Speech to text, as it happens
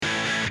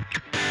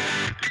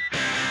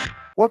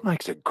What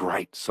makes a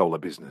great solar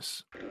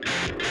business?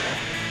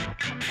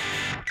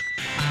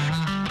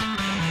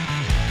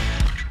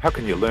 How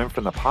can you learn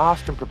from the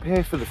past and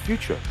prepare for the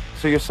future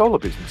so your solar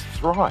business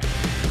thrives?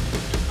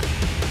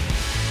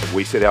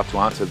 We set out to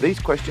answer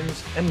these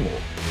questions and more.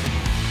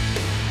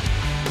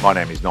 My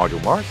name is Nigel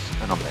Morris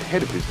and I'm the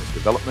Head of Business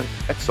Development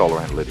at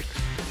Solar Analytics.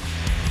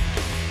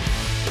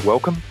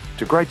 Welcome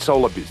to Great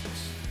Solar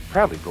Business,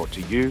 proudly brought to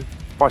you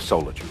by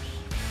Solar Juice.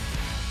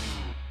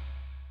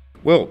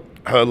 Well,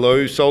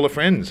 hello solar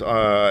friends,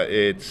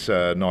 it's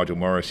Nigel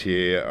Morris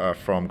here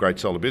from Great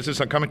Solar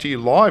Business. I'm coming to you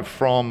live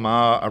from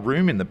a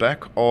room in the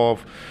back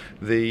of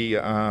the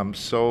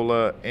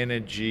Solar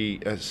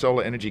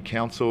Energy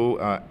Council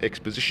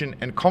exposition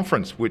and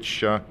conference,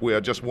 which we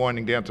are just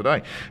winding down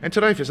today. And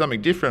today, for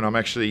something different, I'm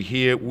actually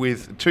here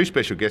with two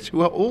special guests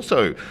who are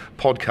also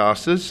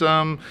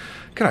podcasters.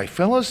 G'day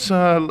fellas,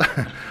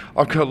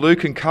 I've got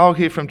Luke and Carl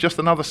here from Just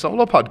Another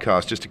Solar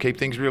Podcast, just to keep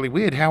things really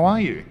weird. How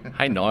are you?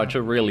 Hey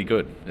Nigel, really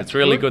good. It's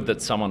really good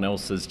that someone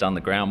else has done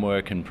the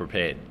groundwork and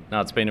prepared. No,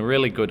 it's been a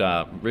really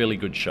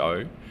good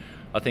show.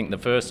 I think the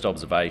first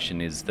observation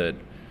is that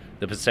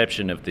the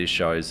perception of this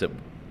show is that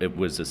it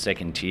was a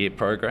second tier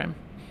program,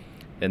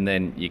 and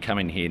then you come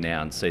in here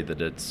now and see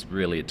that it's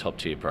really a top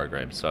tier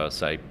program. So I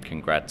say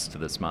congrats to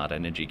the Smart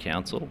Energy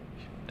Council.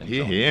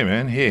 Here,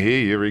 man. Here.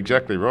 You're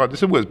exactly right.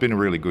 This has been a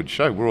really good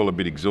show. We're all a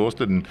bit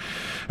exhausted, and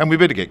we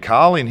better get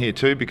Carl in here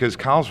too, because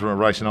Carl's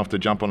racing off to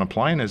jump on a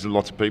plane, as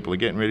lots of people are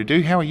getting ready to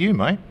do. How are you,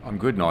 mate? I'm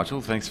good,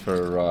 Nigel. Thanks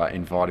for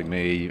inviting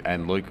me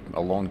and Luke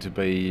along to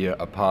be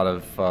a part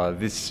of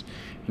this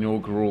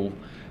inaugural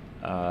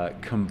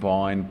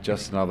combined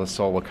Just Another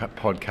Solar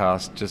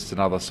podcast, Just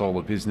Another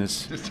Solar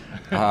Business. Just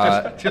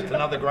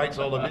another great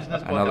solar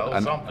business podcast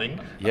or something.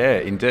 Yeah,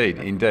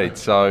 indeed.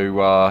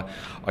 So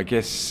I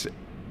guess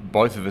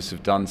both of us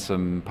have done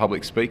some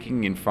public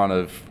speaking in front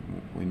of,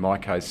 in my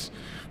case,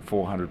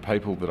 400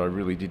 people that I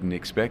really didn't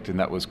expect, and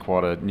that was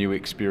quite a new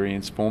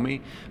experience for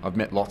me. I've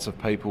met lots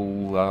of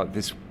people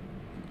this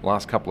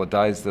last couple of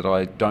days that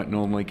I don't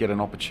normally get an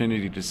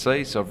opportunity to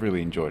see, so I've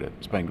really enjoyed it.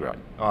 It's been great.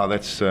 Oh,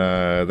 that's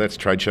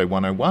Trade Show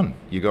 101.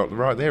 You got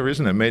right there,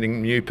 isn't it?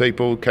 Meeting new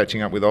people,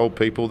 catching up with old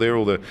people. They're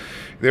all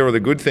the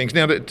good things.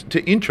 Now,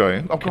 to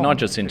intro... Can I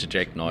just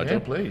interject, Nigel? Yeah,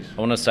 please. I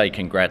want to say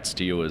congrats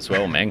to you as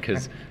well, man,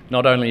 because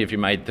not only have you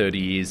made 30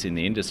 years in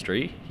the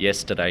industry,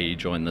 yesterday you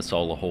joined the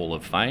Solar Hall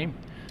of Fame,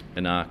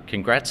 and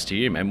congrats to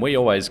you, man. We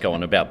always go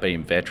on about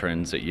being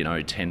veterans at,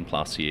 10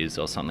 plus years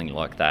or something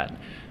like that.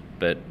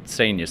 But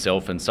seeing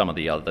yourself and some of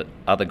the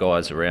other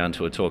guys around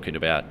who are talking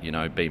about,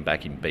 being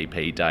back in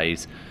BP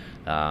days,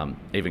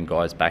 even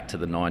guys back to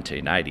the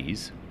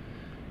 1980s,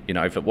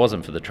 if it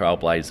wasn't for the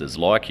trailblazers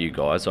like you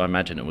guys, I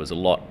imagine it was a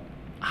lot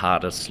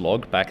harder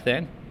slog back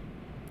then.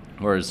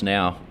 Whereas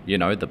now,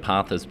 the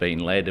path has been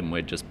led and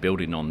we're just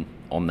building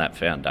on that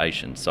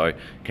foundation. So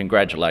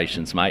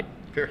congratulations, mate.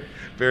 Very,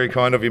 very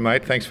kind of you,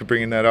 mate. Thanks for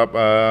bringing that up.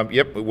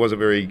 It was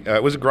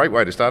a great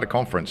way to start a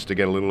conference, to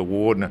get a little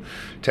award and a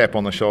tap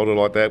on the shoulder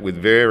like that with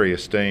very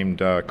esteemed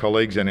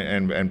colleagues,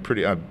 and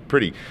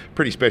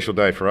pretty special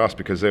day for us,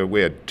 because we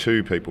had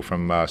two people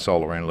from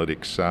Solar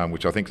Analytics,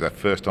 which I think is the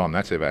first time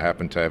that's ever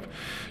happened, to have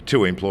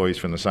two employees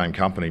from the same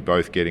company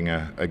both getting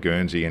a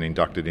Guernsey and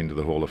inducted into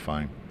the Hall of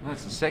Fame.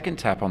 That's the second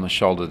tap on the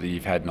shoulder that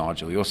you've had,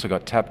 Nigel. You also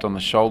got tapped on the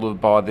shoulder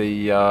by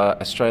the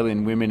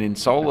Australian Women in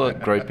Solar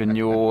group, and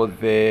you're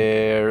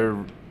their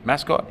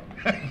mascot.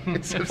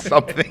 It's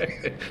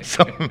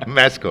some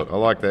mascot. I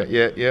like that.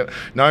 Yeah.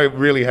 No,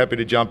 really happy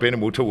to jump in,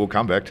 and we'll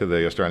come back to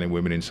the Australian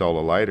Women in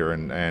Solar later,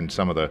 and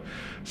some of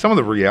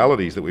the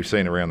realities that we've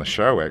seen around the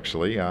show,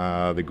 actually,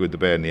 the good, the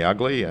bad, and the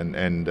ugly,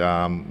 and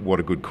what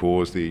a good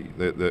cause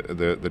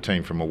the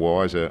team from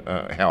Awise,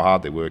 how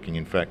hard they're working,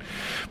 in fact.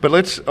 But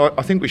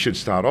I think we should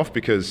start off,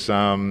 because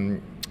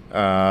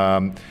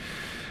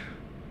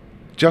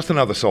Just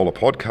Another Solar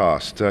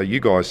Podcast, you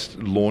guys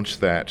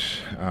launched that,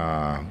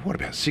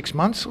 about 6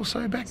 months or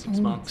so back? 6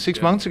 months.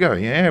 6 months ago,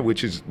 yeah,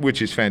 which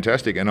is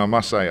fantastic. And I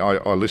must say,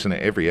 I listen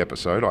to every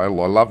episode. I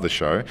love the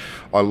show.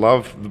 I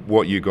love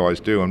what you guys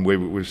do, and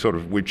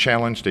we've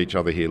challenged each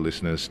other here,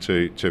 listeners,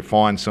 to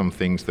find some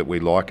things that we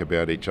like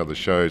about each other's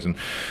shows. And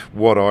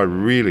what I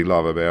really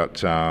love about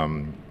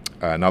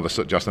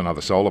Just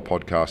Another Solar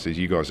Podcast is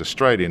you guys are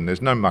straight in.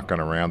 There's no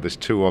mucking around. There's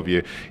two of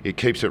you. It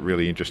keeps it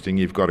really interesting.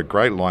 You've got a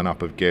great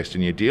lineup of guests,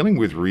 and you're dealing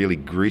with really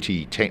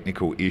gritty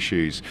technical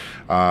issues.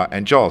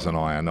 And Giles and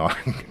I are not.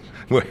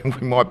 We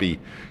might be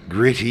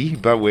gritty,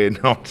 but we're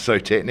not so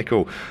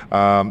technical.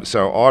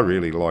 So I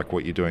really like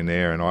what you're doing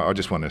there, and I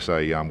just want to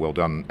say well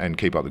done, and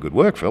keep up the good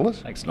work,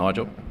 fellas. Thanks,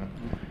 Nigel.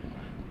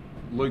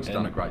 Luke's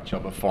done a great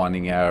job of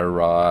finding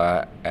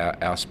our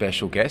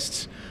special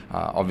guests.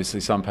 Obviously,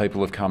 some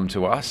people have come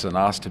to us and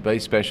asked to be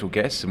special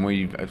guests, and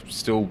we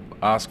still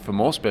ask for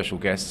more special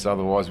guests.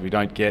 Otherwise, we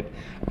don't get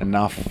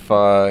enough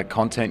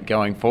content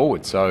going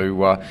forward.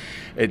 So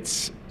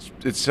it's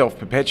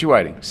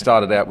self-perpetuating.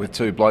 Started out with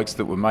two blokes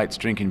that were mates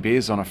drinking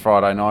beers on a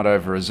Friday night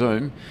over a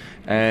Zoom,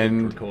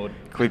 and record.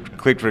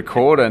 clicked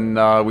record,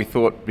 and we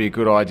thought it'd be a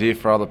good idea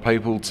for other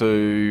people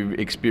to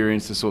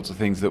experience the sorts of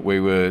things that we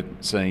were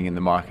seeing in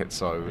the market.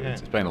 So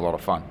it's been a lot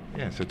of fun.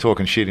 Yeah, so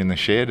talking shit in the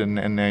shed,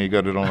 and now you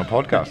got it on a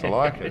podcast. I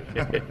like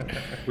it.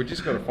 We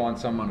just got to find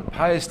someone to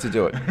pay us to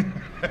do it.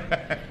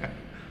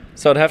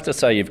 So I'd have to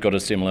say you've got a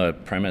similar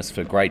premise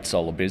for great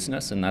solar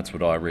business, and that's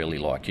what I really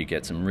like. You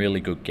get some really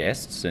good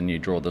guests and you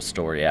draw the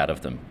story out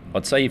of them.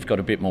 I'd say you've got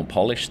a bit more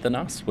polish than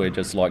us. We're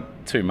just like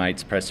two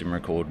mates pressing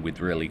record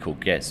with really cool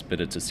guests, but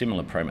it's a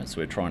similar premise.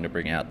 We're trying to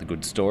bring out the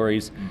good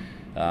stories,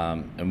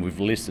 and we've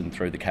listened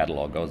through the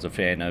catalogue. I was a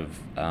fan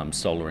of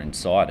Solar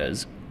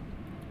Insiders,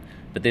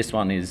 but this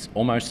one is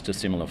almost a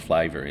similar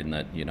flavour in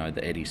that, you know,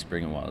 the Eddie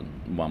Springer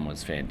one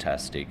was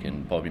fantastic,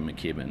 and Bobby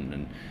McKibben,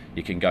 and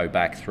you can go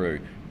back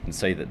through and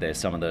see that they're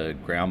some of the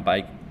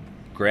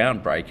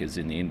groundbreakers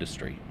in the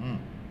industry.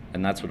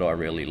 And that's what I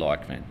really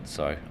like, man.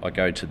 So I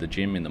go to the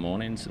gym in the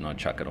mornings and I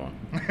chuck it on.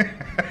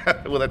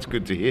 Well, that's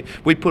good to hear.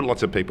 We put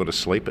lots of people to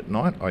sleep at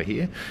night, I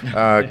hear.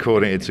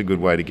 It's a good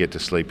way to get to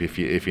sleep if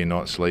you're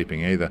not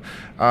sleeping either.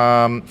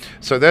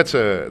 So that's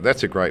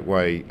a great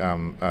way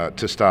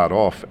to start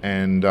off.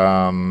 And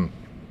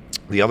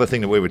the other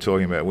thing that we were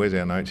talking about, where's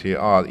our notes here?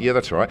 Oh, yeah,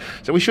 that's right.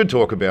 So we should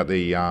talk about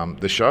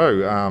the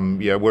show.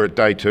 We're at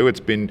day 2. It's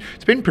been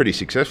pretty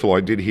successful.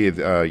 I did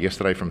hear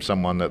yesterday from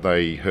someone that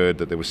they heard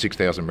that there were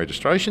 6,000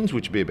 registrations,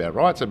 which would be about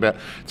right. So about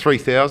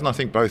 3,000. I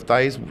think both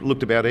days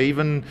looked about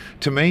even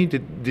to me.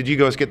 Did you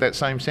guys get that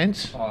same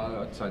sense?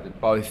 I'd say that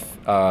both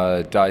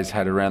days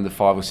had around the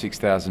 5,000 or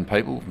 6,000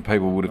 people.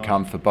 People would have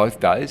come for both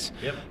days.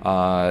 Yep.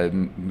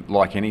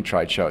 Like any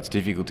trade show, it's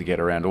difficult to get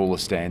around all the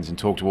stands and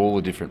talk to all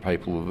the different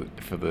people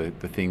for the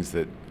things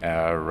that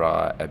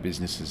our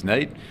businesses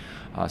need.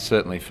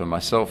 Certainly for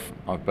myself,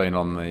 I've been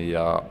on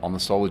the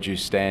Solar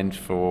Juice stand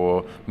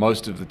for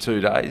most of the 2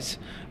 days,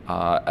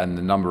 and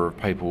the number of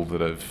people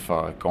that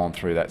have gone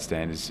through that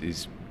stand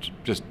is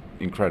just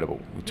incredible.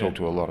 We talked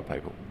to a lot of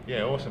people.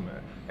 Yeah, awesome,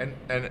 man.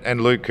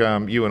 And Luke,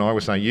 you and I were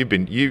saying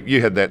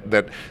you had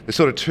that the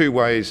sort of 2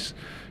 ways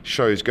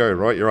shows go,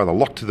 right? You're either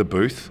locked to the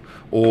booth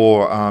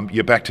or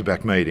you're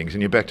back-to-back meetings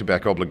and you're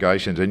back-to-back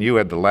obligations, and you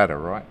had the latter,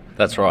 right?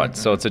 That's right.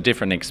 So it's a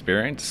different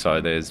experience.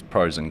 So there's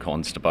pros and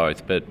cons to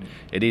both, but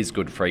it is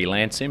good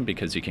freelancing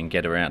because you can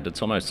get around.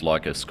 It's almost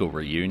like a school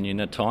reunion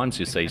at times.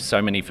 You see so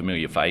many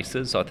familiar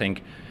faces. I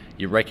think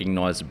you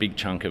recognise a big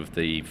chunk of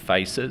the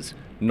faces,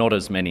 not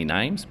as many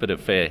names, but a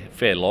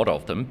fair lot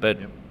of them. But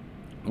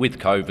with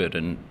COVID,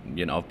 and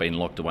you know, I've been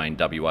locked away in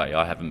WA.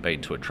 I haven't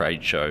been to a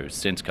trade show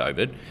since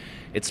COVID.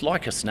 It's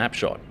like a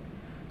snapshot.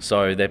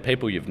 So they're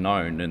people you've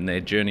known and their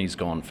journey's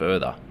gone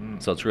further.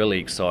 So it's really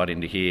exciting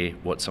to hear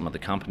what some of the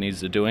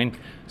companies are doing.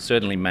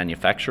 Certainly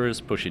manufacturers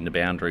pushing the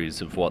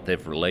boundaries of what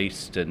they've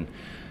released, and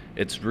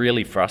it's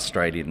really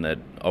frustrating that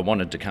I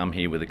wanted to come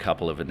here with a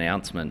couple of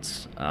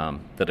announcements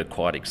that are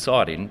quite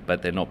exciting,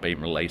 but they're not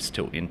being released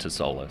till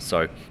Intersolar.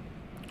 So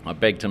I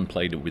begged and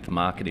pleaded with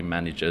marketing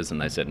managers and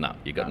they said, no,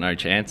 you got no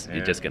chance,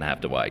 you're just going to have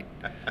to wait.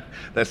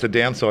 That's the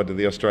downside to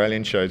the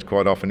Australian shows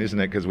quite often, isn't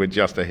it? Because we're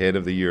just ahead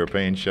of the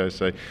European shows.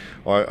 So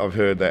I've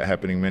heard that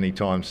happening many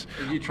times.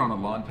 Are you trying to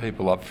line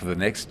people up for the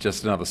next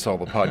Just Another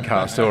Solar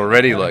podcast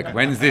already, Luke?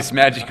 When's this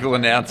magical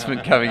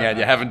announcement coming out?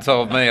 You haven't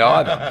told me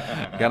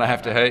either. Going to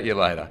have to hurt you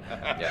later.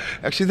 Yeah.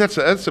 Actually,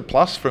 that's a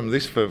plus from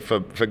this for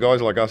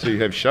guys like us who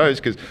have shows,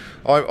 because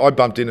I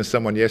bumped into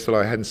someone yesterday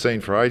I hadn't seen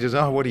for ages.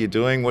 Oh, what are you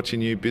doing? What's your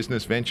new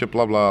business venture?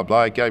 Blah, blah,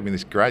 blah. He gave me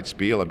this great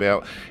spiel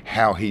about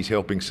how he's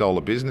helping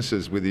solar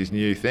businesses with his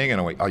new thing. And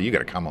I went, oh, you got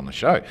to come on the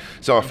show.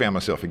 So I found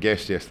myself a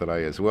guest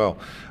yesterday as well.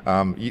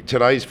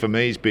 Today's for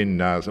me has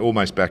been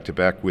almost back to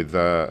back with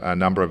a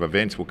number of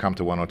events. We'll come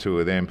to one or two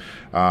of them.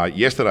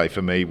 Yesterday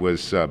for me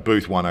was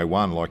Booth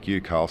 101, like you,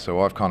 Carl.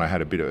 So I've kind of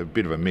had a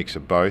bit of a mix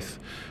of both.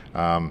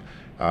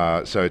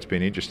 So it's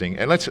been interesting,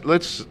 and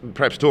let's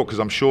perhaps talk, because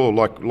I'm sure,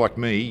 like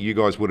me, you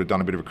guys would have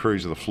done a bit of a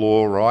cruise of the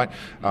floor, right?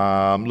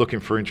 Looking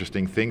for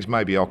interesting things.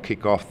 Maybe I'll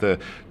kick off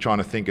trying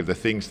to think of the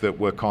things that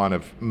were kind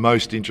of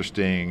most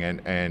interesting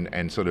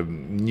and sort of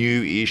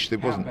new-ish. There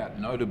wasn't. How about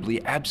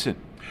notably absent?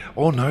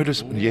 Oh,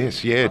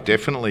 yes,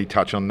 definitely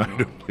touch on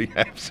notably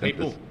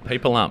absent.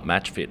 People aren't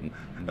match fit,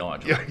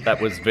 Nigel.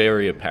 That was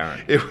very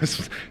apparent.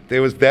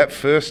 There was that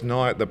first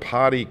night, the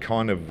party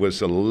kind of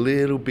was a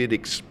little bit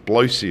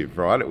explosive,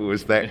 right? It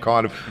was that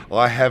kind of,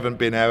 I haven't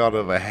been out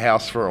of the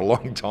house for a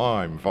long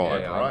time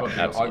vibe, right?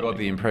 I got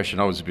the impression,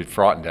 I was a bit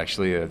frightened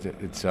actually.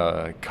 It's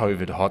a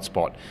COVID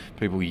hotspot,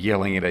 people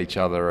yelling at each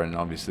other and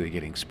obviously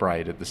getting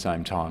sprayed at the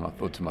same time. I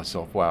thought to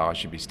myself, wow, I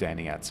should be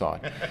standing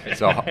outside.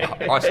 So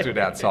I stood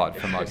outside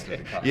for most of the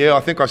day. Yeah, I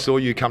think I saw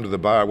you come to the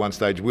bar at one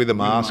stage with a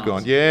mask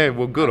on. Yeah,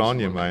 well, good on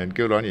you, man.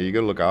 Good on you. You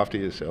got to look after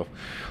yourself.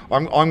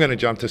 I'm going to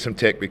jump to some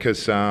tech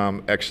because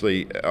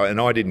actually,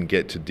 and I didn't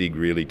get to dig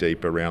really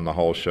deep around the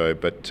whole show,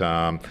 but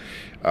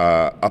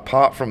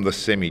apart from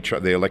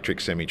the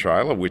electric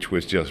semi-trailer, which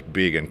was just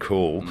big and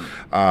cool,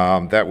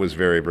 that was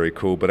very, very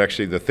cool. But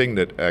actually, the thing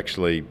that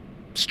actually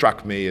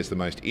struck me as the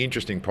most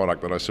interesting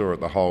product that I saw at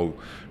the whole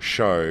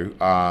show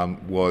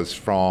was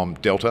from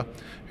Delta,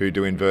 who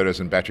do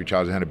inverters and battery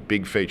chargers, had a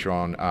big feature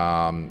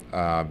on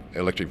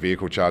electric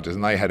vehicle chargers,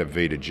 and they had a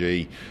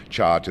V2G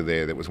charger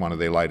there that was one of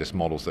their latest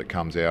models that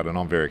comes out, and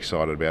I'm very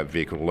excited about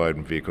vehicle to load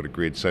and vehicle to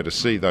grid. So to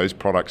see those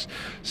products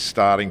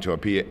starting to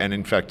appear, and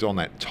in fact on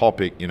that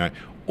topic,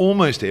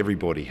 almost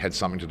everybody had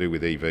something to do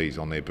with EVs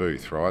on their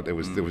booth, right? There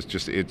was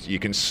just, you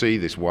can see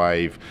this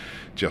wave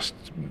just,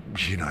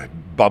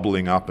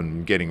 bubbling up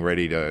and getting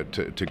ready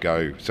to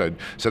go. So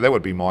that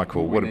would be my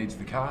call. All we need is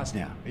the cars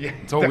now. Yeah.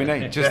 That's all we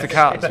need, just the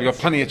cars. We've got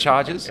plenty of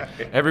chargers.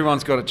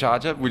 Everyone's got a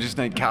charger. We just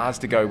need cars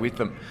to go with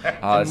them.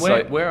 And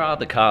where are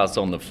the cars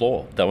on the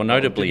floor? They were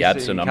notably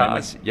absent.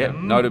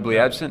 Notably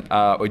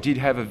absent. We did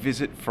have a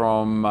visit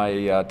from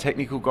a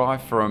technical guy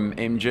from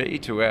MG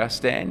to our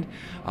stand,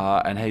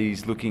 and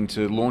he's looking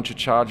to launch a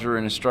charger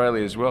in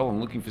Australia as well,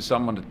 and looking for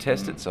someone to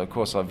test it. So of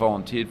course I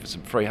volunteered for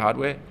some free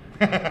hardware.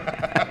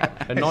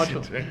 And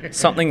Nigel,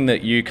 something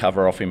that you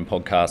cover off in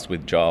podcasts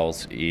with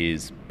Giles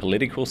is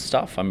political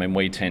stuff. I mean,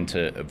 we tend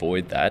to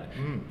avoid that,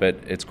 but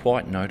it's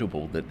quite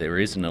notable that there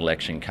is an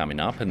election coming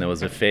up, and there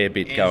was a fair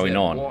bit going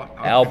on.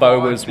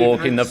 Albo was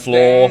walking the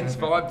floor.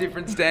 5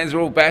 different stands are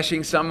all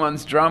bashing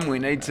someone's drum. We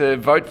need to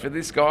vote for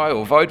this guy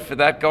or vote for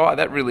that guy.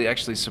 That really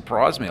actually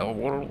surprised me. Oh,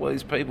 what are all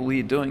these people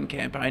here doing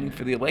campaigning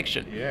for the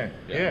election?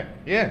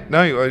 Yeah.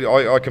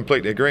 No, I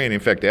completely agree. And in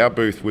fact, our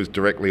booth was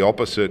directly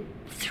opposite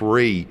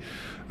 3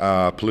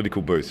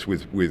 political booths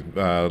with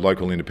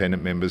local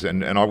independent members,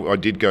 and I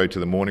did go to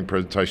the morning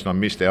presentation. I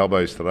missed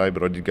Albo's today,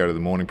 but I did go to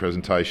the morning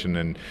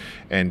presentation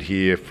and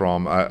hear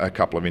from a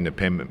couple of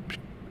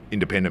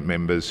independent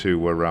members who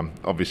were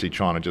obviously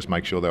trying to just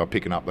make sure they were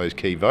picking up those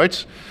key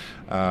votes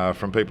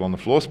from people on the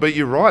floor. But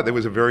you're right, there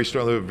was a very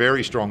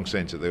strong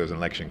sense that there was an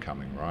election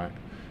coming, right?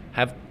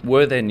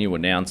 Were there new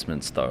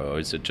announcements though, or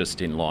is it just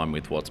in line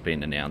with what's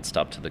been announced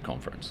up to the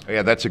conference?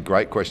 Yeah, that's a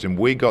great question.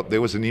 There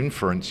was an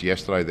inference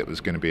yesterday that was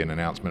going to be an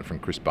announcement from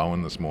Chris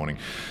Bowen this morning.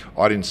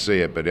 I didn't see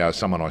it, but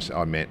someone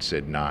I met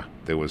said nah,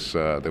 there was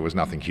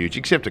nothing huge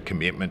except a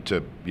commitment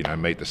to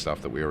meet the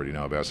stuff that we already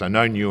know about. So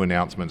no new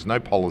announcements, no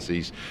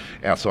policies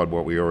outside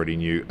what we already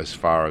knew, as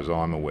far as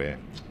I'm aware.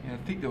 I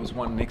think there was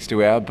one next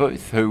to our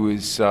booth who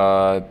was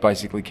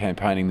basically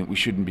campaigning that we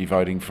shouldn't be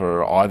voting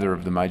for either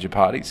of the major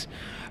parties.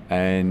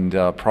 And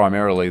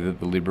primarily that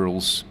the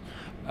Liberals,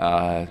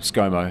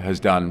 ScoMo, has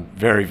done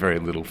very, very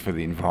little for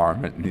the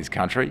environment in this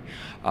country.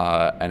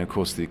 And of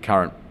course the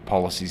current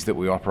policies that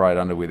we operate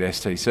under with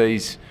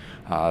STCs,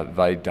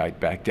 they date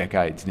back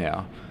decades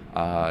now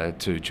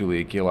to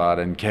Julia Gillard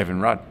and Kevin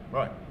Rudd.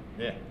 Right,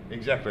 yeah.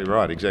 Exactly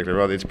right.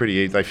 It's pretty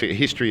easy.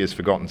 History is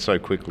forgotten so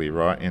quickly,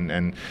 right?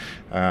 And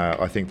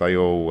I think they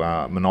all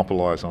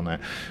monopolise on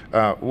that.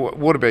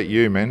 What about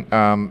you, man?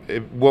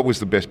 What was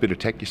the best bit of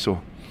tech you saw?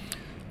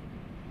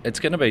 It's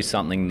going to be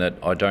something that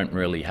I don't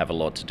really have a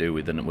lot to do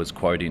with, and it was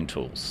quoting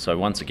tools. So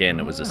once again,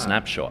 it was a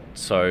snapshot.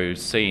 So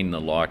seeing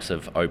the likes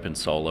of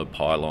OpenSolar,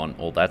 Pylon,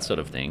 all that sort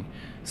of thing,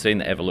 seeing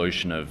the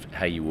evolution of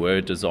how you were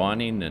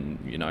designing, and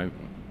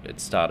it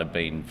started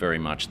being very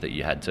much that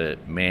you had to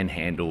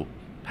manhandle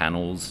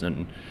panels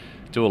and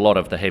do a lot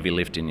of the heavy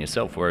lifting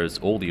yourself, whereas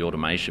all the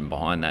automation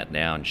behind that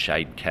now and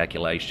shade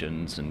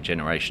calculations and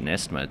generation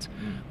estimates,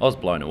 I was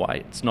blown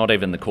away. It's not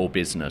even the core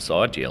business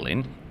I deal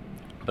in,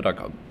 but I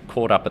got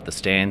caught up at the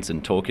stands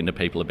and talking to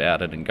people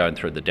about it and going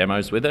through the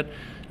demos with it.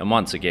 And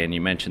once again, you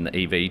mentioned the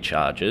EV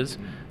chargers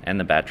and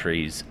the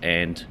batteries,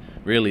 and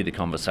really the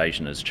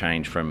conversation has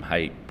changed from,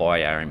 hey,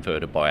 buy our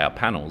inverter, buy our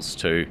panels,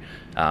 to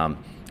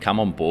come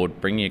on board,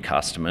 bring your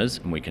customers,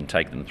 and we can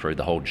take them through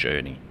the whole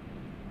journey.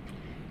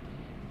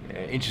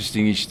 Yeah,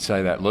 interesting you should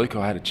say that, Luke.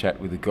 I had a chat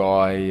with a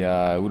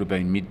guy, it would have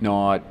been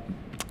midnight,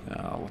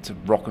 lots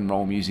of rock and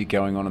roll music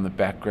going on in the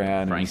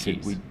background. Frankie's. And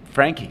he said,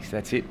 Frankie's,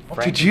 that's it.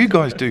 Did you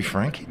guys do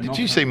Frankie? Did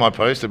you see my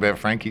post about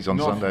Frankie's on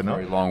Sunday night?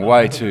 Very long,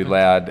 way too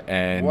loud,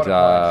 and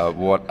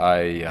what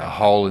a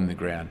hole in the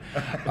ground.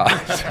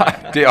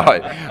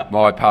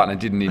 My partner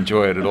didn't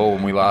enjoy it at all,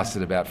 and we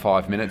lasted about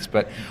 5 minutes.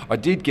 But I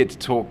did get to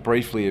talk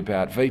briefly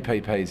about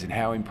VPPs and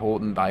how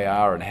important they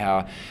are, and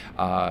how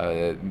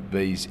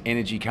these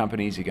energy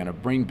companies are going to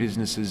bring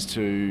businesses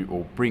to,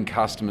 or bring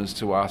customers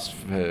to us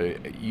for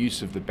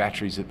use of the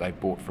batteries that they've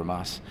bought from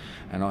us.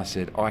 And I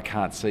said, I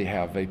can't see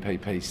how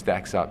VPP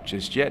stacks up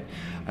just yet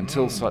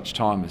until such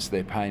time as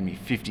they're paying me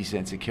 50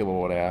 cents a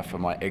kilowatt hour for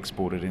my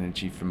exported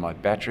energy from my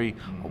battery.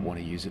 I want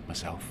to use it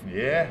myself.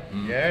 Yeah.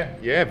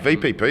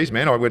 VPPs,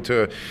 man. I went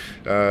to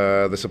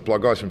the supply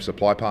guys from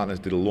Supply Partners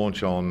did a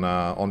launch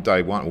on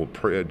day one, or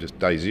just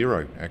day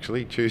zero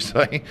actually,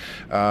 Tuesday,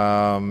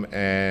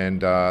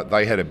 and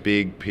they had a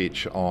big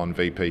pitch on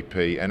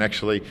VPP. And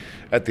actually,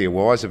 at the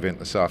Awise event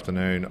this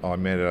afternoon, I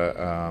met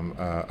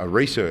a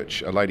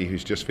lady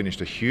who's just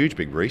finished a huge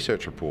big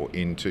research report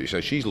into.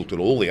 So she's looked at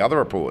all the other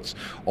reports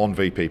on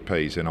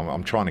VPPs, and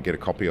I'm trying to get a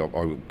copy of.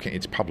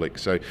 It's public,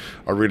 so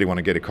I really want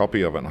to get a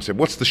copy of it. And I said,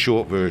 "What's the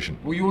short version?"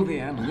 Well, you're the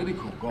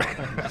analytical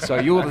guy, so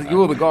you're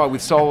you're the guy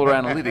with solar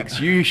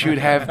analytics. You should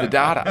have the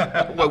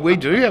data. Well, we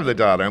do have the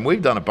data, and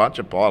we've done a bunch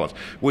of pilots.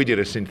 We did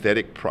a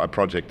synthetic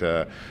project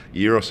a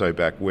year or so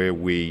back where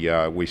we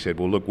said,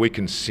 well, look, we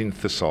can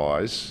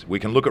synthesize, we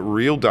can look at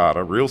real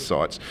data, real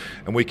sites,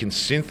 and we can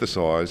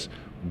synthesize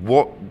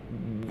what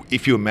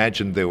if you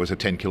imagined there was a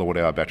 10 kilowatt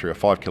hour battery or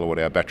 5 kilowatt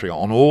hour battery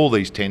on all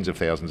these tens of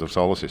thousands of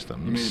solar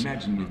systems. You mean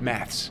imagine with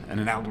maths and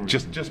an algorithm.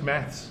 Just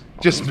maths.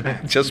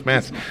 Just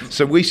maths.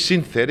 So we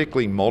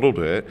synthetically modelled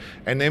it,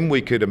 and then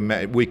we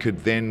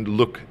could then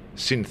look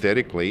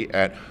synthetically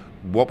at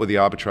what were the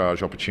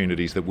arbitrage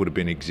opportunities that would have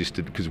been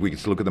existed, because we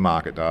could look at the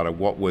market data,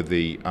 what were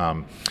the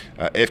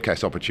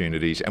FCAS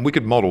opportunities, and we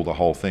could model the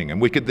whole thing,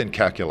 and we could then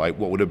calculate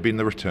what would have been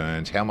the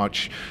returns, how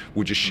much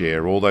would you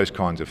share, all those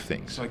kinds of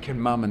things. So can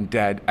mum and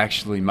dad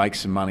actually make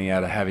some money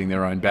out of having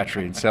their own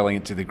battery and selling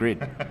it to the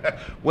grid?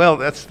 Well,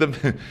 that's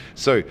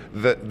so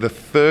the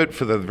third,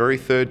 for the very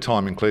third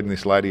time, including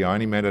this lady I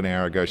only met an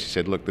hour ago, she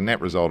said, look, the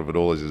net result of it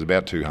all is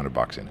about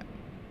 $200 in it.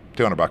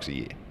 $200 a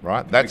year,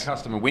 right? That's the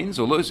customer wins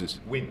or loses?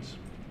 Wins.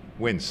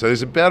 So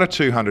there's about a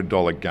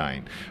 $200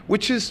 gain,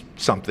 which is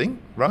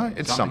something, right?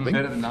 It's something.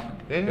 Better than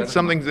nothing. Yeah,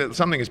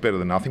 something is better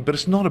than nothing, but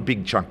it's not a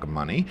big chunk of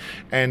money,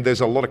 and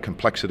there's a lot of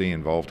complexity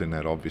involved in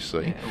that,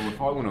 obviously. Yeah, well,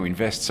 if I want to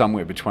invest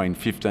somewhere between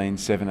 15,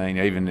 17,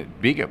 even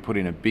bigger, put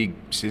in a big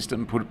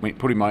system, put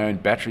in my own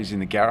batteries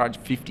in the garage,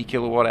 50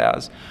 kilowatt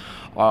hours,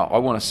 I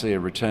want to see a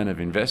return of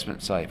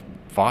investment, say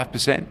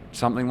 5%,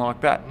 something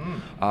like that,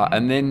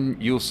 and then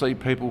you'll see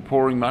people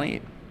pouring money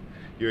in.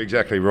 You're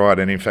exactly right,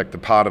 and in fact the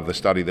part of the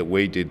study that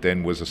we did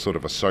then was a sort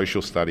of a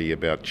social study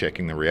about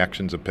checking the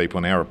reactions of people,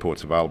 and our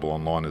report's available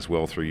online as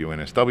well through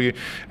UNSW,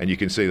 and you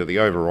can see that the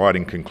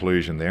overriding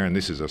conclusion there, and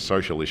this is a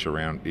social issue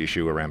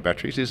around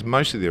batteries, is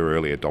most of their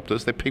early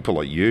adopters, they're people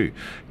like you,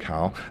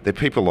 Carl, they're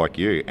people like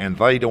you, and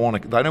they don't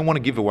want to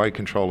give away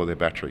control of their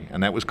battery,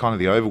 and that was kind of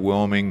the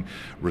overwhelming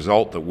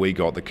result that we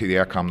got, the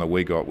outcome that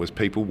we got was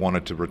people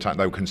wanted to retain,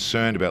 they were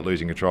concerned about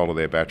losing control of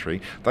their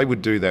battery, they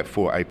would do that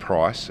for a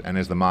price, and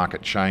as the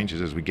market changes,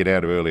 as we get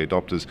out of early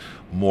adopters,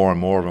 more and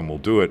more of them will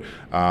do it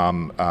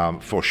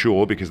for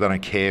sure, because they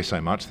don't care so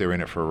much. They're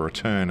in it for a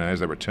return, and as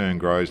that return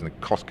grows and the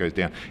cost goes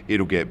down,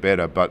 it'll get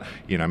better. But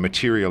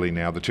materially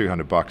now, the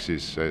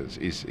 $200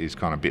 is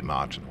kind of a bit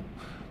marginal.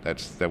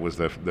 That was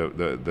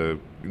the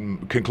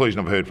conclusion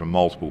I've heard from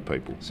multiple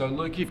people. So,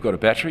 Luke, you've got a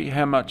battery.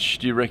 How much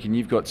do you reckon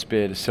you've got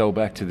spare to sell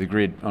back to the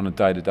grid on a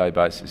day-to-day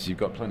basis? You've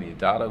got plenty of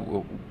data.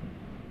 Well,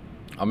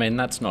 I mean,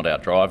 that's not our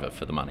driver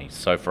for the money.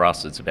 So for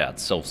us, it's about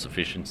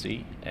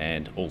self-sufficiency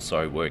and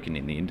also working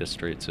in the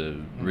industry. It's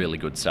a really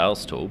good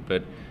sales tool.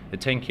 But a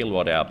 10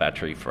 kilowatt hour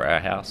battery for our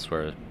house,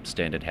 we're a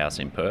standard house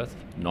in Perth,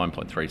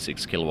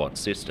 9.36 kilowatt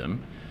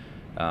system,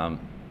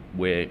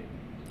 where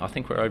I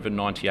think we're over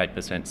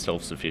 98%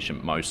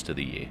 self-sufficient most of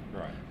the year.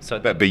 Right. So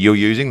but you're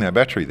using that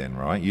battery then,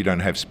 right? You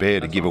don't have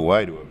spare to give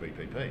away to a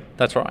VPP.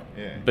 That's right.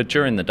 Yeah. But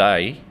during the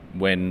day,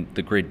 when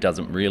the grid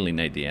doesn't really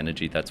need the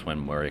energy, that's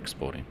when we're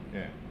exporting.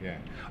 Yeah.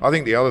 I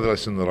think the other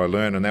lesson that I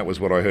learned, and that was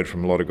what I heard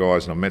from a lot of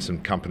guys, and I've met some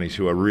companies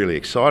who are really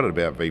excited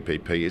about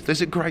VPP, is there's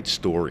a great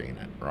story in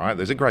it, right?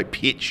 There's a great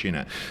pitch in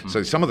it.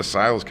 So some of the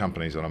sales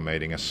companies that I'm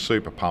meeting are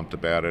super pumped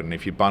about it, and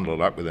if you bundle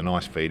it up with a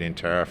nice feed-in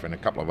tariff and a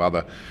couple of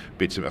other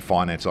bits of a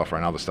finance offer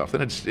and other stuff,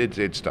 then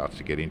it starts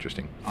to get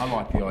interesting. I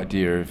like the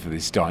idea of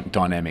this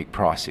dynamic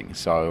pricing.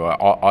 So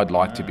I'd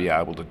like to be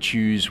able to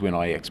choose when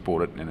I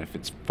export it, and if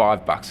it's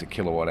 $5 a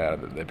kilowatt hour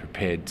that they're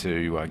prepared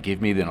to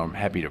give me, then I'm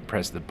happy to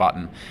press the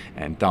button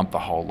and dump the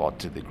whole lot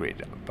to the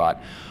grid.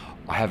 But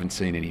I haven't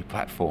seen any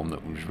platform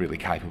that was really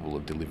capable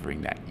of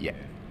delivering that yet.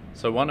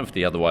 So one of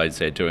the other ways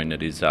they're doing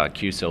it is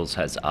QCells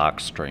has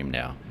ArcStream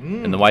now.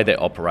 And the way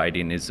they're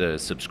operating is a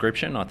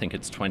subscription. I think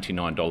it's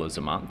 $29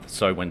 a month.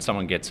 So when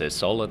someone gets their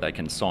solar, they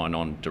can sign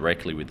on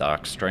directly with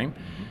ArcStream.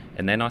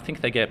 And then I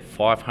think they get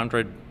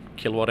 500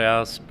 kilowatt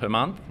hours per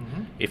month.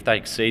 If they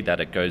exceed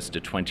that, it goes to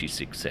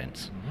 26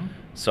 cents.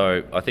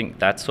 So I think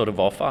that sort of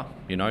offer,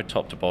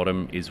 top to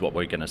bottom, is what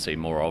we're going to see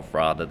more of,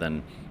 rather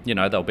than,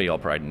 they'll be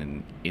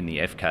operating in the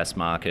FCAS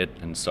market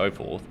and so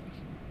forth.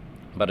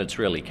 But it's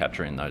really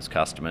capturing those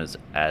customers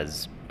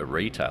as a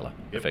retailer,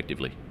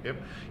 effectively.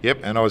 Yep.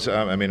 And I was,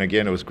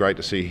 again, it was great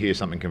to hear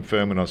something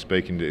confirmed when I was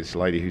speaking to this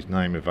lady whose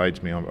name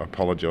evades me. I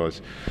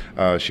apologise.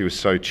 She was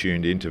so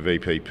tuned into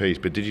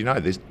VPPs. But did you know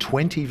there's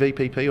 20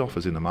 VPP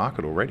offers in the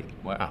market already?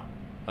 Wow.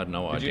 I had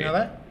no idea. Did you know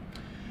that?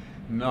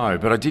 No,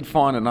 but I did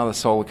find another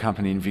solar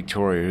company in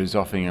Victoria who's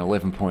offering an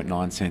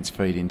 11.9 cents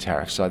feed-in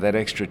tariff. So that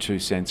extra 2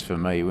 cents for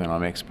me when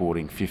I'm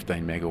exporting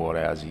 15 megawatt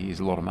hours a year is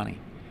a lot of money.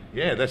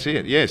 Yeah, that's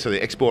it. Yeah, so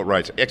the export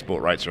rates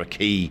are a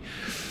key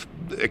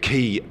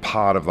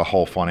part of the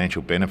whole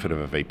financial benefit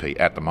of a VP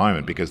at the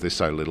moment, because there's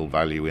so little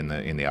value in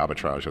the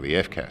arbitrage or the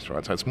FCAS,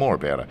 right? So it's more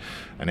about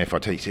an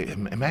FIT. So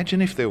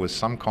imagine if there was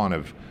some kind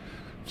of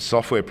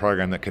software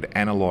program that could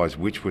analyse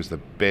which was the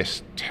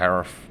best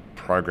tariff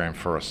program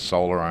for a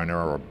solar owner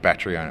or a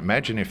battery owner.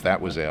 Imagine if that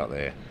was out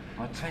there.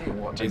 I tell you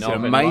what, Do you there's know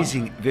an of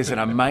anyone? there's an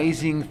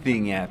amazing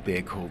thing out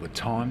there called the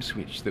time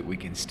switch that we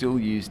can still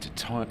use to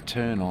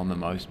turn on the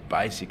most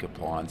basic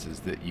appliances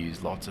that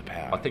use lots of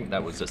power. I think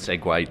that was a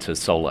segue to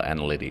solar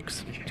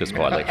analytics, just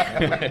quietly.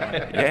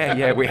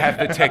 Yeah, we have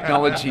the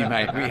technology,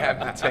 mate. We have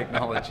the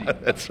technology.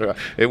 That's right.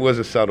 It was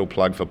a subtle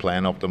plug for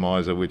Plan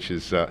Optimizer, which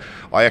is,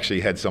 I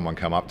actually had someone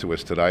come up to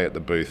us today at the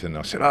booth and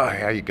I said, oh,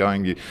 how are you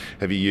going?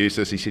 Have you used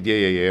this? He said, yeah,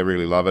 I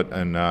really love it.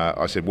 And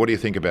I said, what do you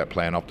think about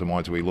Plan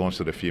Optimizer? We launched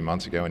it a few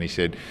months ago, and he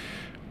said,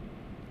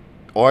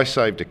 I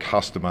saved a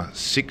customer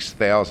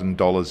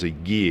 $6,000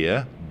 a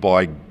year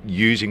by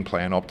using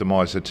Plan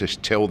Optimizer to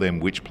tell them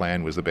which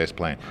plan was the best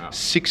plan. Wow.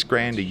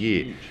 $6,000 a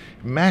year.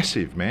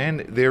 Massive,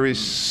 man. There is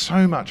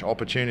so much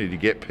opportunity to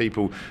get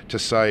people to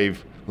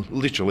save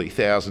literally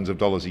thousands of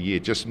dollars a year,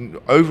 just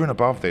over and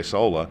above their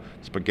solar,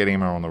 but getting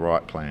them on the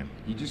right plan.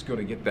 You just got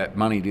to get that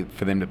money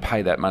for them to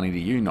pay that money to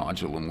you,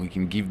 Nigel, and we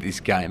can give this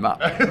game up.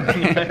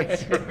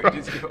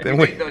 Then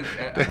we-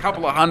 a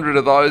couple of hundred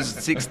of those,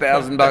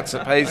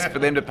 $6,000 a piece for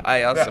them to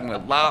pay us, and we're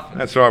laughing.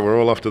 That's right, we're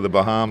all off to the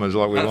Bahamas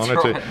like we That's wanted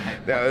right, to.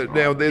 mate.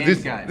 Now this,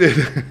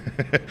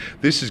 Endgame.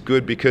 this is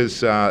good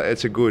because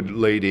it's a good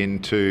lead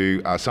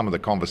into some of the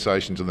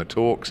conversations and the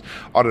talks.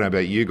 I don't know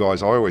about you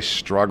guys, I always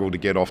struggle to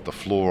get off the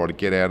floor or to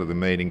get out of the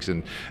meetings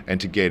and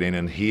to get in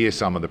and hear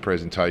some of the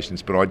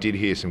presentations, but I did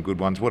hear some good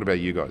ones. What about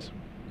you guys?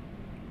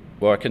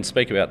 Well, I can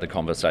speak about the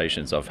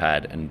conversations I've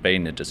had, and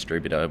being a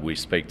distributor, we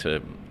speak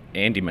to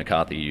Andy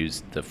McCarthy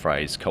used the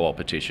phrase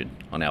co-opetition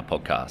on our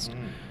podcast.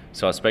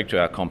 So I spoke to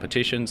our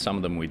competition, some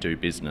of them we do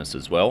business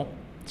as well.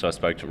 So I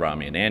spoke to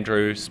Rami and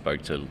Andrew,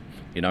 spoke to,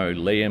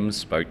 Liam,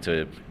 spoke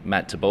to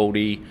Matt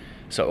Tibaldi,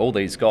 so all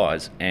these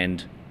guys,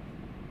 and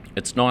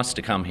it's nice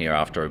to come here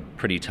after a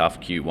pretty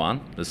tough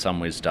Q1. The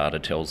Sunwiz data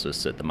tells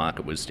us that the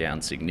market was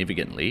down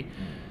significantly,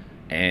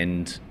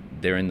 and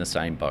they're in the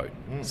same boat.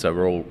 So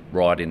we're all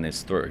riding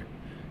this through.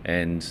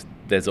 And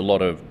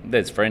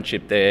there's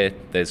friendship there,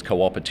 there's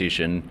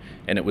co-opetition,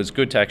 and it was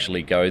good to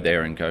actually go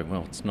there and go,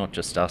 well, it's not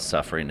just us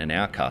suffering and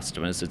our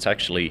customers,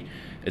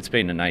 it's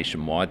been a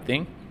nationwide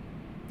thing.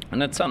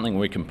 And it's something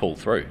we can pull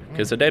through,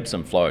 because it ebbs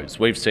and flows.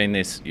 We've seen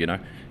this,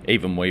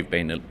 even we've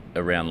been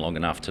around long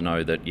enough to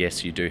know that,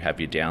 yes, you do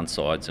have your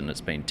downsides and it's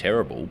been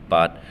terrible,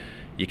 but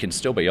you can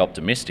still be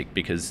optimistic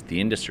because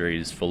the industry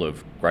is full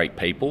of great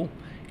people,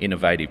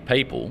 innovative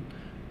people.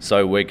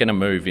 So we're going to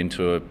move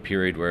into a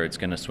period where it's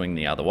going to swing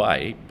the other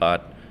way,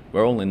 but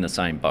we're all in the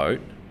same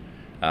boat.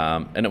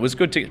 And it was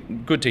good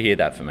to hear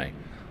that for me.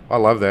 I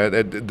love that.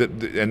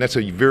 And that's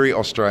a very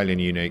Australian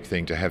unique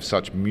thing, to have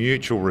such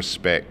mutual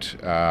respect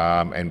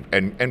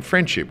and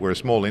friendship. We're a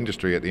small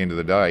industry at the end of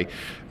the day,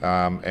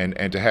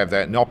 and to have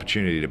that, an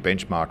opportunity to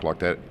benchmark like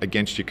that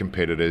against your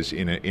competitors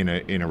in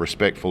a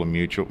respectful and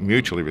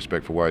mutually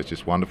respectful way is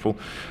just wonderful.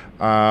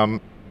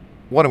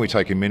 Why don't we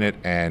take a minute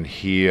and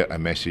hear a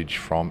message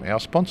from our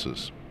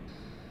sponsors?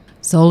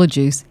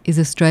 SolarJuice is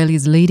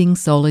Australia's leading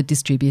solar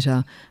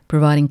distributor,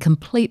 providing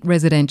complete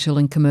residential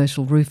and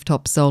commercial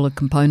rooftop solar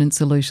component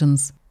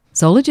solutions.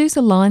 SolarJuice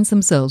aligns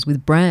themselves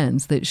with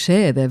brands that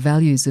share their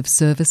values of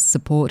service,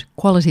 support,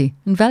 quality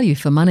and value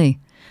for money,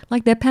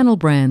 like their panel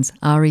brands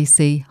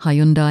REC,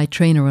 Hyundai,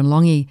 Trina and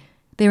Longi,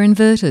 their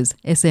inverters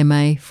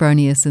SMA,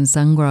 Fronius and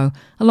Sungrow,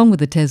 along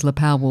with the Tesla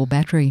Powerwall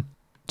battery.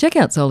 Check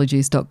out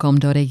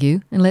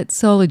solarjuice.com.au and let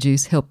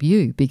SolarJuice help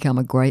you become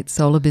a great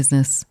solar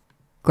business.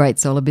 Great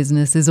Solar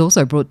Business is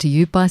also brought to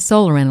you by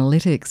Solar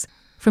Analytics.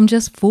 From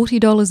just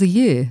 $40 a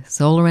year,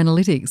 Solar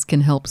Analytics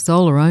can help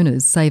solar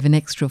owners save an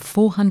extra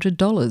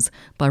 $400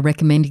 by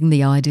recommending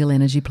the ideal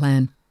energy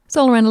plan.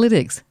 Solar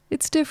Analytics,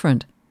 it's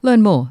different.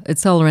 Learn more at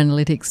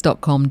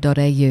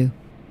solaranalytics.com.au.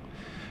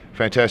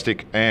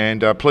 Fantastic,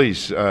 and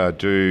please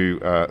do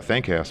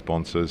thank our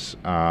sponsors.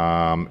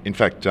 In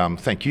fact,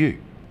 thank you,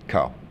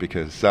 Carl,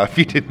 because if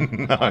you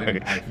didn't know...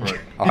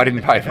 I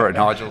didn't pay for it,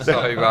 Nigel. So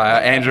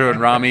Andrew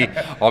and Rami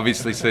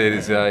obviously see it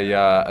as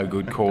a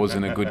good cause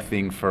and a good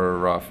thing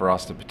for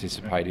us to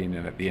participate in.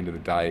 And at the end of the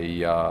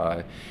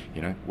day,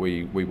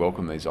 we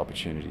welcome these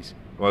opportunities.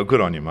 Well,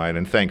 good on you, mate,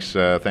 and thanks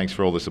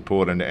for all the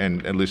support.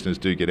 And listeners,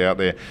 do get out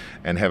there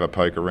and have a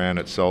poke around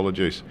at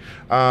SolarJuice.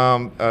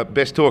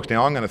 Best talks.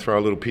 Now, I'm going to throw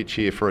a little pitch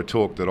here for a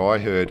talk that I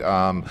heard.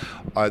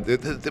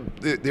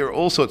 There are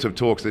all sorts of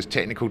talks. There's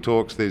technical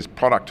talks. There's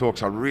product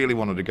talks. I really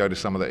wanted to go to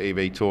some of the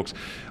EV talks.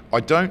 I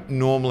don't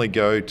normally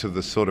go to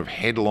the sort of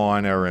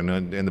headliner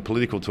and the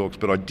political talks,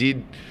 but I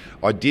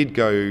did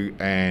go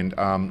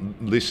and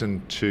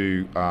listen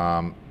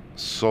to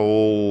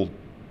Saul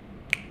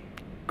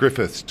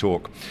Griffith's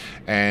talk.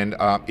 And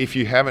if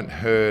you haven't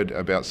heard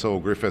about Saul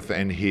Griffith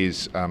and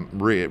his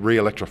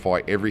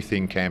Re-Electrify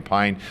Everything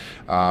campaign,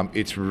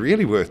 it's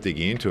really worth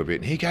digging into a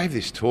bit. And he gave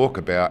this talk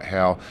about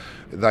how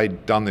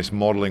they'd done this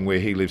modelling where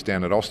he lives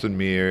down at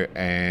Austinmere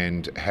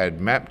and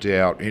had mapped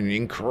out in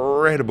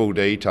incredible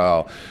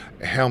detail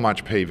how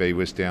much PV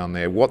was down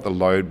there, what the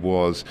load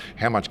was,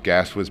 how much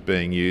gas was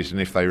being used, and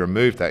if they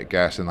removed that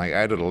gas and they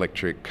added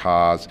electric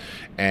cars,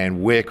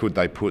 and where could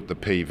they put the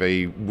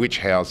PV, which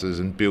houses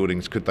and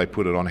buildings could they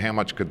put it on, how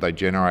much could they they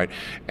generate,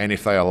 and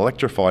if they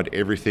electrified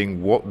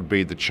everything, what would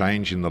be the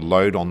change in the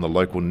load on the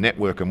local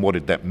network, and what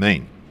did that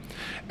mean?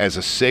 As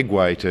a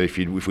segue to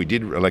if we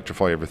did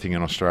electrify everything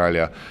in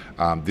Australia,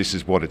 this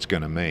is what it's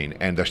going to mean.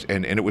 And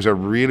it was a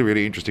really,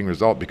 really interesting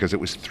result because it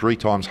was 3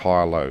 times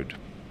higher load,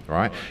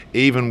 right?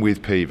 Even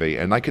with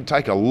PV. And they could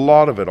take a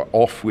lot of it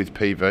off with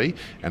PV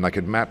and they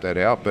could map that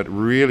out, but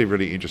really,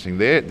 really interesting.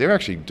 They're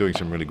actually doing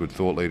some really good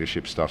thought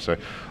leadership stuff. So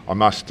I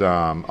must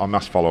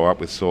follow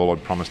up with Saul.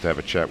 I'd promised to have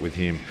a chat with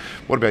him.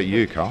 What about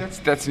you, Carl?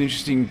 That's an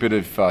interesting bit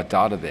of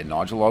data there,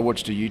 Nigel. I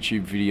watched a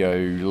YouTube video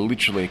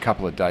literally a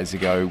couple of days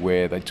ago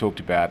where they talked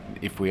about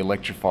if we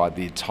electrified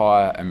the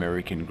entire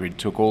American grid,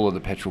 took all of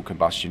the petrol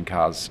combustion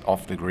cars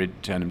off the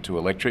grid, turned them to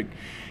electric,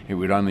 it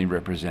would only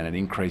represent an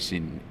increase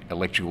in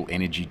electrical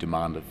energy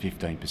demand of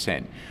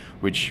 15%,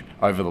 which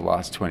over the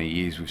last 20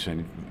 years we've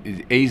seen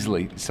is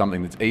easily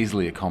something that's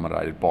easily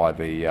accommodated by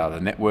the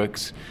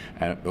networks,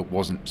 and it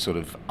wasn't sort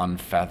of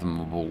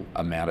unfathomable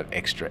amount of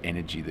extra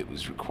energy that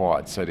was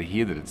required. So to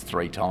hear that it's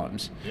 3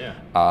 times,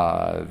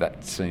 that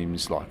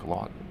seems like a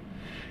lot.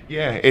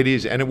 Yeah, it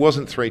is, and it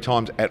wasn't 3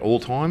 times at all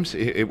times.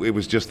 It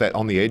was just that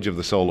on the edge of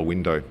the solar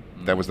window.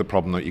 That was the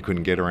problem that you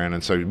couldn't get around,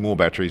 and so more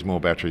batteries was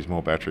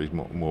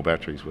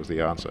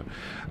the answer.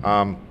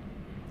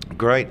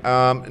 Great.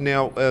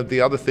 Now,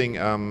 the other thing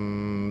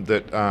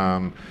good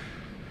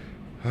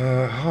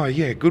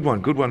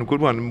one.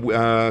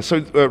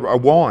 A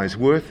WISE,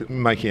 worth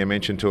making a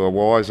mention to a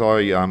WISE.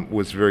 I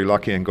was very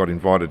lucky and got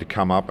invited to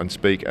come up and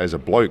speak as a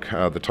bloke,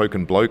 the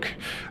token bloke,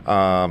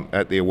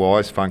 at the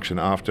WISE function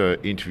after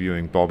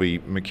interviewing Bobby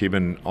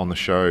McKibben on the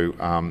show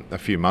a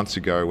few months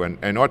ago,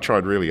 and I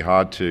tried really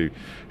hard to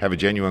have a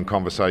genuine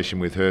conversation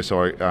with her.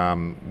 So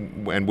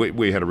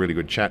we had a really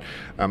good chat.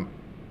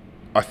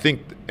 I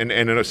think,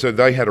 so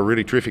they had a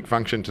really terrific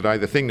function today.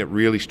 The thing that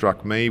really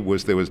struck me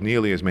was there was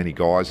nearly as many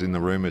guys in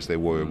the room as there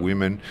were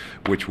women,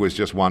 which was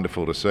just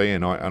wonderful to see.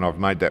 And I've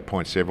made that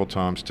point several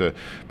times to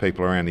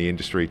people around the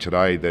industry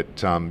today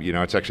that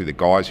it's actually the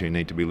guys who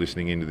need to be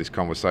listening into this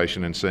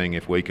conversation and seeing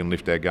if we can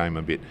lift our game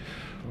a bit.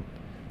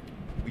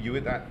 Were you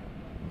at that?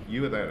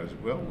 You were there as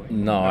well?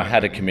 No, I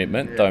had a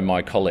commitment, though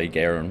my colleague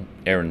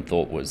Erin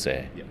Thorpe was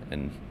there,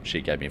 and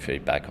she gave me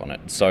feedback on it.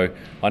 So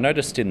I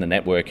noticed in the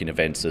networking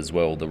events as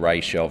well, the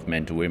ratio of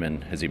men to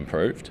women has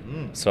improved.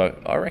 So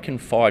I reckon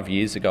 5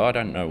 years ago, I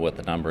don't know what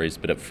the number is,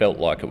 but it felt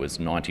like it was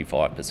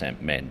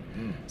 95% men.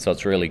 So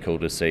it's really cool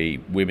to see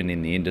women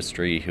in the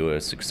industry who are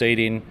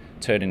succeeding,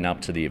 turning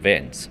up to the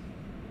events.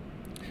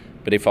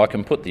 But if I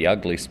can put the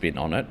ugly spin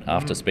on it,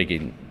 after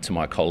speaking to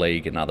my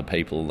colleague and other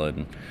people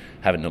and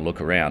having a look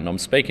around, I'm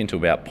speaking to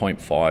about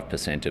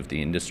 0.5% of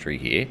the industry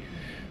here.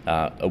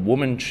 A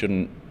woman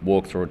shouldn't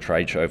walk through a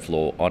trade show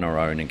floor on her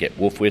own and get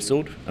wolf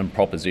whistled and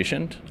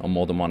propositioned on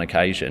more than one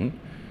occasion,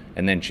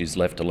 and then she's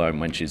left alone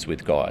when she's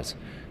with guys.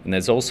 And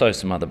there's also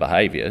some other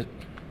behaviour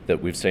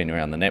that we've seen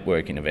around the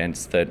networking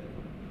events that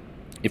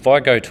if I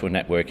go to a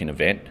networking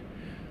event,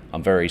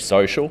 I'm very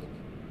social.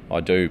 I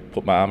do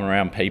put my arm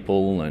around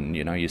people and,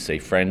 you see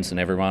friends and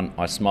everyone.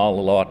 I smile a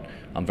lot.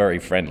 I'm very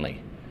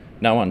friendly.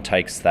 No one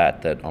takes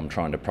that I'm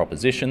trying to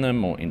proposition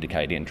them or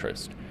indicate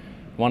interest.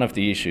 One of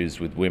the issues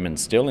with women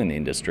still in the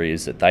industry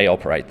is that they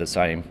operate the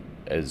same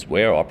as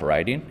we're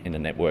operating in a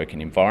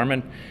networking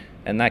environment,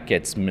 and that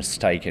gets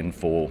mistaken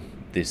for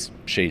this,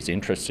 she's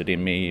interested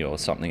in me or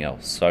something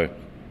else.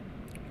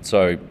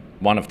 So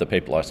one of the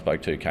people I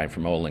spoke to came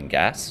from oil and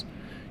gas,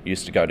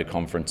 used to go to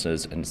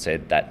conferences and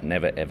said that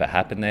never ever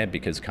happened there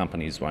because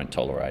companies won't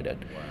tolerate it.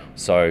 Wow.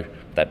 So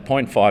that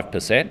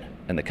 0.5%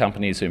 and the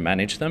companies who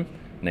manage them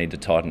need to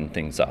tighten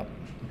things up.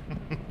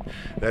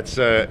 That's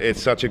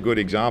it's such a good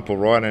example,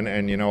 right?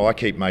 And I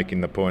keep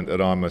making the point that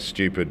I'm a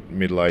stupid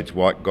middle-aged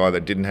white guy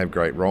that didn't have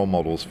great role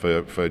models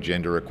for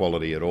gender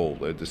equality at all.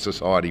 The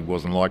society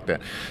wasn't like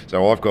that,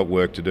 so I've got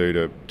work to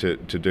do to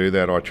do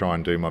that. I try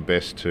and do my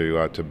best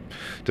to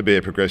be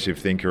a progressive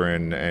thinker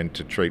and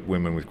to treat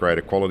women with great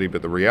equality.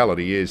 But the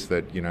reality is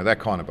that that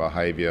kind of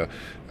behaviour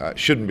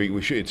shouldn't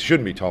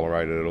be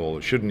tolerated at all.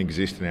 It shouldn't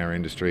exist in our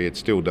industry. It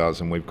still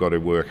does, and we've got to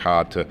work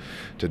hard to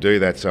do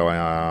that. So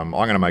I'm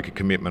going to make a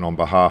commitment on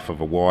behalf of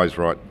a WISE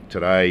right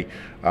today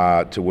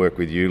to work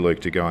with you, Luke,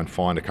 to go and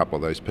find a couple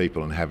of those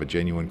people and have a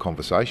genuine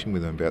conversation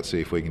with them about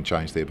see if we can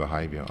change their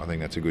behaviour. I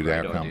think that's a good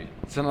outcome. Idea.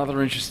 It's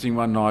another interesting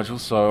one, Nigel.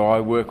 So I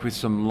work with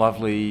some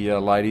lovely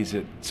ladies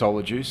at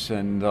Solar Juice,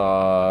 and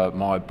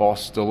my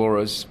boss,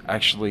 Dolores,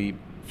 actually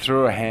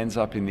threw her hands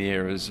up in the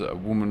air as a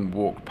woman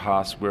walked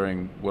past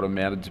wearing what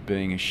amounted to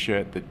being a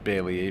shirt that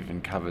barely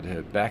even covered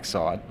her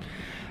backside.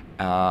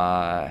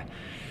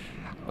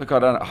 Look, I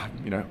don't,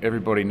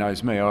 everybody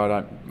knows me.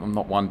 I'm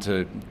not one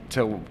to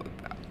tell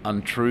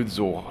untruths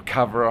or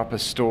cover up a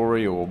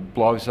story or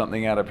blow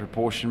something out of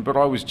proportion, but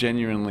I was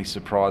genuinely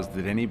surprised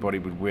that anybody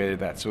would wear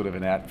that sort of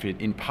an outfit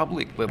in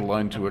public, let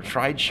alone to a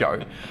trade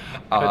show.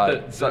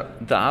 But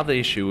the other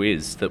issue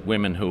is that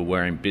women who are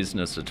wearing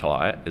business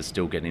attire are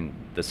still getting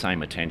the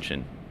same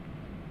attention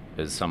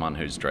as someone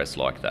who's dressed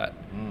like that.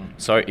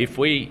 So if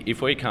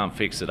we can't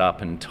fix it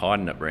up and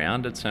tighten it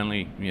round, it's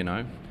only,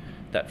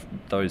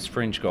 those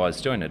fringe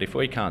guys doing it. If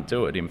we can't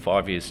do it, in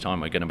 5 years'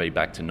 time, we're going to be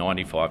back to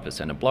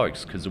 95% of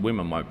blokes because the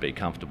women won't be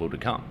comfortable to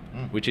come,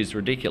 which is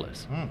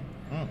ridiculous.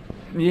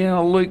 Yeah,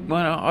 Luke,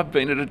 I've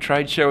been at a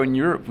trade show in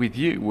Europe with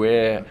you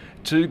where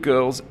two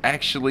girls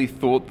actually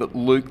thought that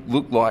Luke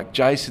looked like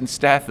Jason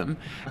Statham,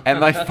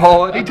 and they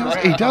followed him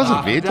around. He does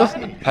a bit,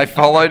 doesn't he? They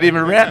followed him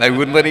around. They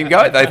wouldn't let him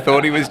go. They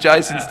thought he was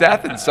Jason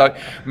Statham. So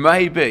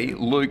maybe,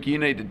 Luke, you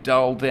need to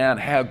dull down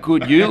how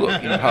good you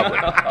look in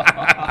public.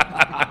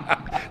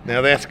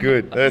 Now that's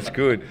good. That's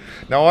good.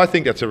 No, I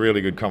think that's a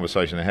really good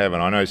conversation to have,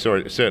 and I know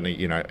certainly,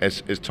 you know,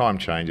 as time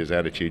changes,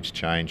 attitudes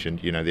change,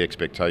 and you know the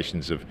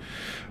expectations of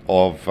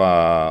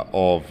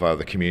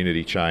the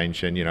community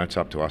change, and you know it's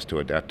up to us to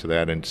adapt to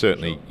that. And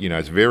certainly, you know,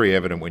 it's very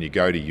evident when you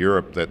go to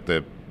Europe that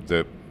the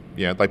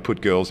you know, they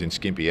put girls in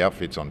skimpy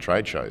outfits on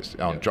trade shows,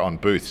 on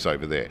booths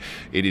over there.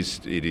 It is,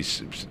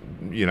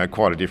 you know,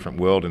 quite a different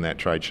world in that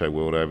trade show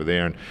world over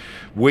there. And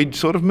we'd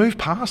sort of moved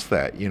past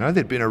that. You know,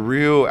 there'd been a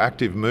real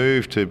active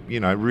move to, you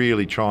know,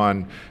 really try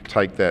and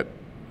take that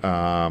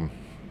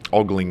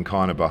ogling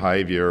kind of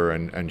behaviour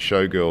and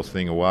showgirls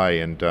thing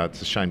away, and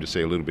it's a shame to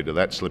see a little bit of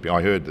that slipping.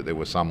 I heard that there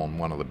were some on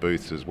one of the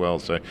booths as well,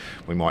 so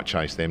we might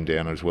chase them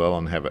down as well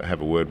and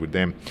have a word with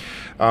them.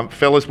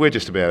 Fellas, we're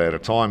just about out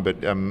of time,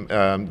 but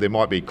there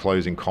might be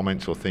closing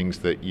comments or things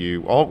that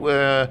you...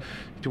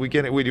 do we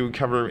get it? Do we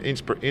cover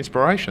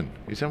inspiration?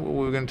 Is that what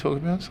we were going to talk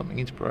about? Something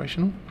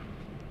inspirational?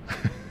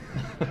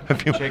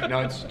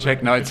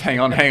 Check notes. Hang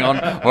on.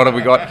 What have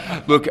we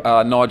got? Look,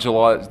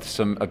 Nigel,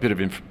 a bit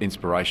of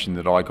inspiration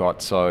that I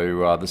got.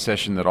 So the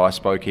session that I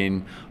spoke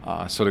in,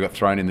 sort of got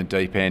thrown in the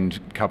deep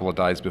end a couple of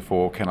days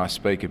before. Can I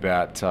speak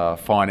about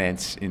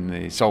finance in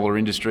the solar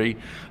industry?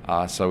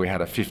 So we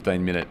had a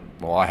 15-minute.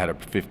 Well, I had a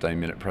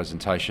 15-minute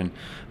presentation.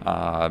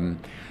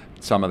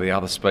 Some of the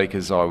other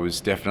speakers I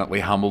was definitely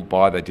humbled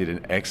by. They did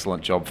an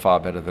excellent job, far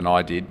better than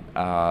I did.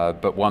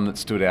 But one that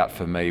stood out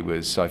for me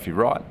was Sophie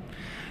Wright.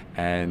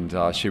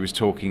 And she was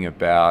talking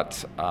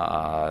about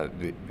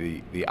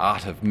the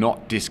art of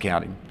not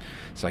discounting.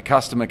 So a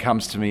customer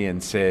comes to me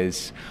and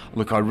says,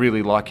 look, I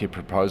really like your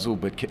proposal,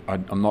 but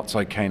I'm not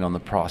so keen on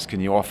the price.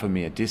 Can you offer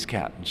me a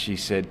discount? And she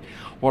said,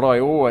 what I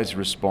always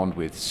respond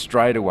with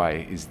straight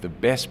away is the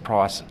best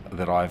price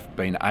that I've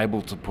been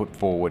able to put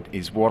forward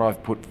is what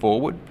I've put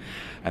forward.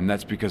 And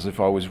that's because if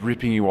I was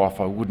ripping you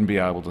off, I wouldn't be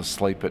able to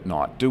sleep at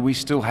night. Do we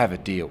still have a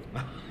deal?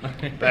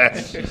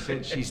 She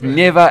said she's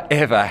never,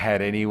 ever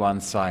had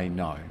anyone say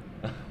no.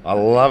 I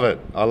love it.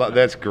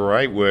 That's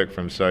great work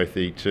from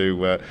Sophie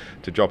to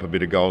drop a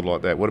bit of gold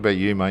like that. What about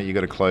you, mate? You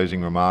got a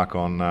closing remark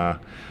on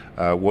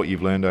what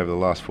you've learned over the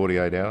last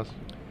 48 hours?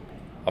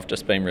 I've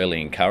just been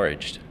really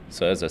encouraged.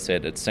 So as I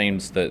said, it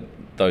seems that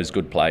those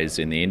good players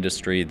in the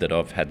industry that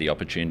I've had the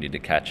opportunity to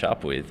catch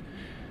up with,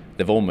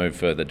 they've all moved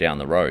further down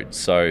the road.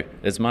 So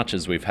as much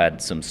as we've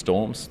had some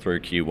storms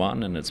through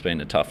Q1 and it's been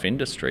a tough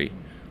industry,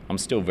 I'm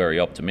still very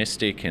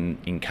optimistic and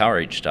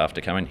encouraged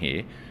after coming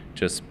here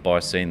just by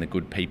seeing the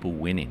good people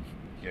winning.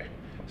 Yeah,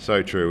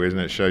 so true, isn't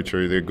it? So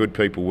true. They're good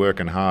people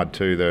working hard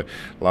too. The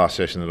last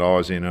session that I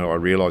was in, I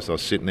realised I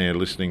was sitting there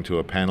listening to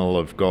a panel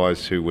of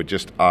guys who were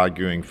just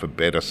arguing for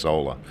better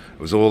solar. It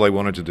was all they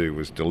wanted to do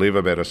was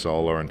deliver better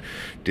solar, and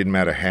didn't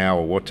matter how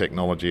or what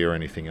technology or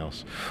anything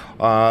else.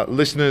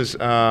 Listeners,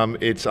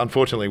 it's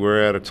unfortunately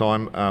we're out of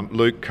time.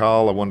 Luke,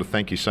 Carl, I want to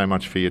thank you so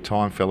much for your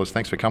time, fellas.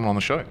 Thanks for coming on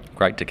the show.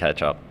 Great to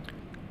catch up.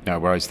 No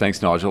worries.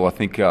 Thanks, Nigel. I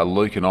think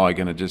Luke and I are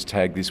going to just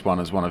tag this one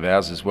as one of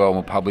ours as well, and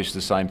we'll publish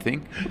the same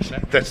thing.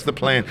 That's the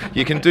plan.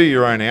 You can do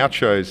your own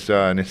outros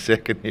in a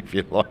second if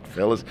you like,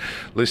 fellas.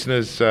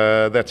 Listeners,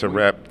 that's a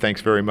wrap.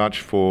 Thanks very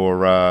much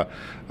for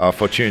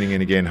tuning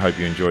in again. Hope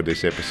you enjoyed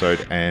this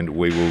episode, and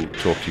we will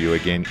talk to you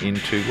again in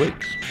 2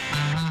 weeks.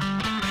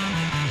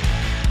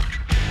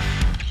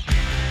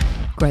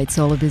 Great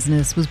Solar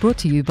Business was brought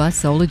to you by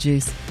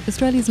SolarJuice,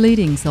 Australia's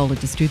leading solar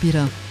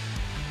distributor.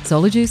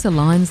 SolarJuice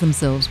aligns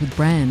themselves with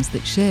brands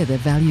that share their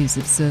values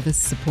of service,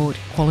 support,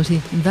 quality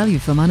and value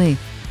for money.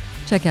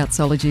 Check out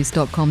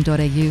solarjuice.com.au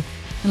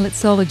and let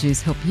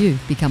SolarJuice help you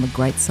become a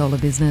great solar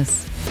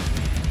business.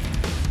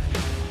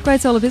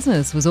 Great Solar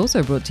Business was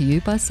also brought to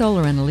you by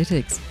Solar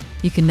Analytics.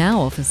 You can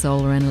now offer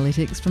solar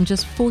analytics from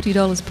just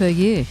 $40 per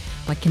year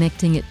by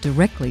connecting it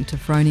directly to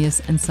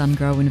Fronius and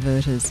SunGrow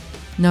inverters.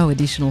 No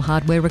additional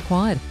hardware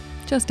required,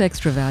 just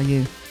extra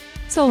value.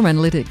 Solar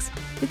Analytics,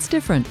 it's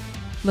different.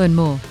 Learn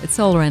more at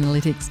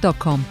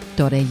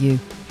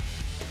solaranalytics.com.au.